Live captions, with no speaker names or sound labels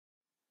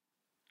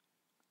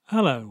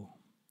Hello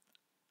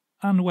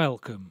and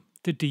welcome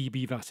to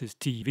DB Vasser's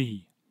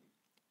TV.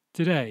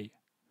 Today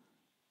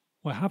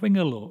we're having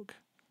a look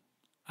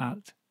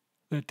at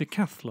the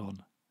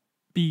Decathlon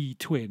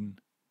B'TWIN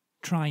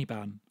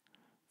Triban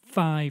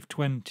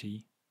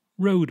 520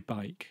 road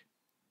bike.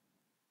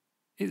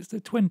 It's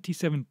the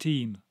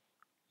 2017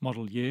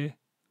 model year,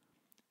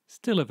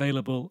 still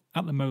available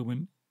at the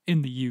moment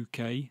in the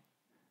UK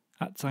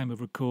at time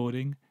of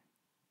recording,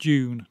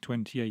 June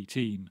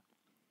 2018.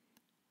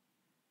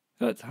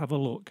 Let's have a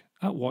look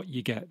at what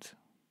you get.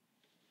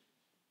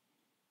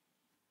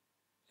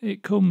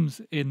 It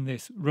comes in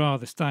this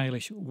rather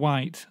stylish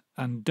white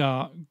and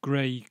dark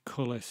grey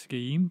colour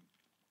scheme,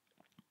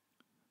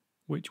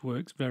 which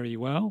works very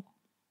well.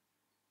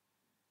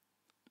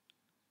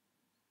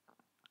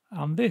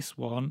 And this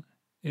one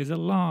is a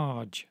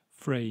large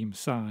frame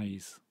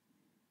size.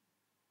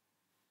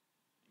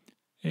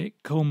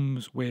 It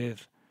comes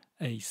with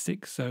a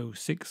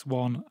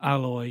 6061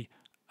 alloy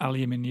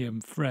aluminium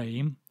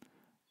frame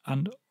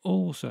and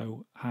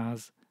also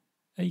has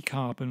a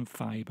carbon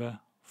fibre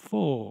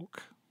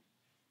fork.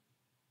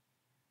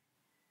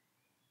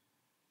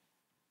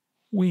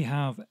 We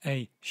have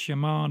a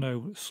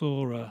Shimano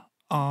Sora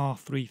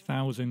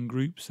R3000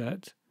 group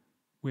set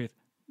with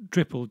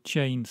triple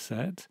chain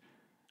set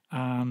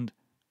and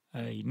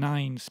a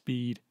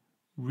 9-speed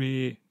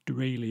rear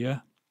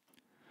derailleur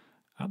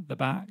at the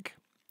back,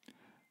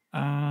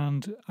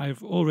 and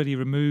I've already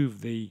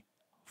removed the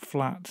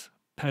flat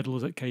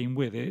pedals that came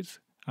with it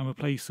and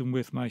replace them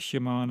with my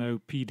Shimano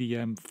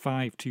PDM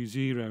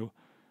 520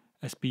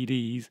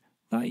 SPDs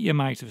that you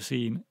might have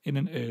seen in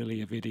an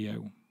earlier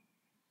video.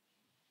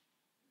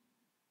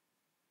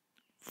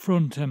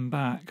 Front and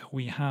back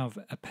we have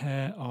a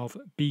pair of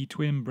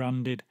B'TWIN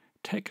branded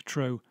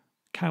Tektro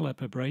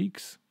caliper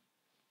brakes,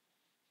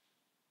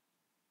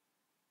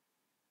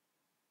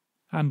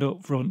 and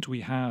up front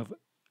we have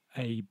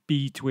a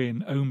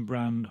B'TWIN own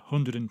brand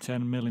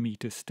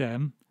 110mm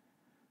stem.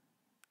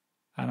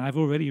 And I've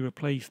already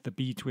replaced the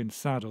B'TWIN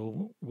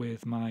saddle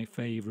with my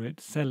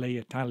favourite Selle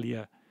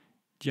Italia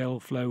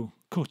gel flow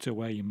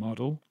cutaway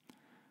model.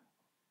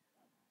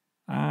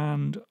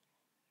 And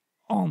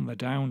on the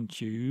down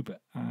tube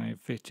I've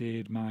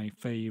fitted my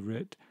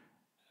favourite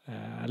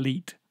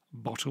Elite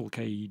bottle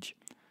cage.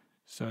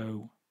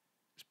 So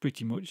it's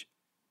pretty much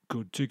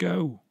good to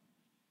go.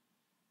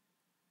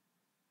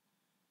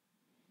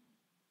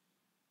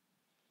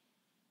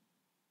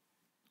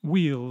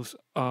 Wheels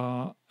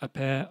are a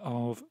pair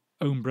of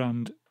own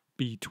brand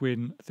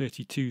B'TWIN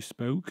 32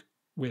 spoke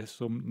with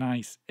some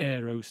nice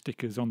aero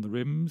stickers on the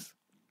rims,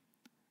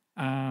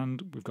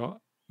 and we've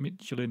got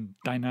Michelin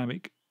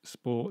Dynamic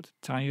Sport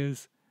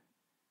tyres,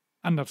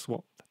 and I've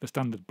swapped the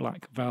standard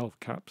black valve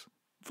caps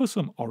for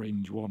some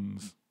orange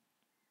ones.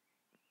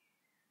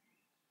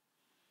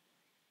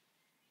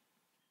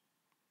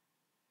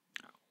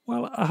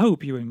 Well, I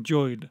hope you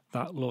enjoyed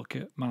that look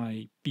at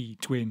my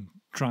B'TWIN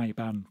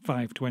Triban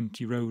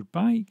 520 road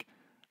bike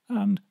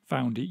and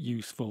found it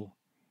useful.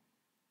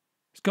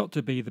 It's got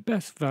to be the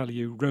best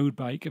value road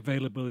bike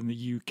available in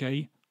the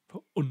UK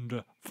for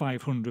under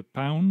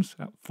 £500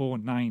 at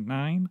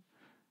 £499.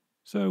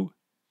 So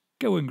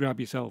go and grab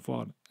yourself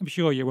one. I'm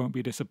sure you won't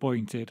be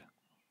disappointed.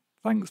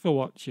 Thanks for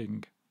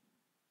watching.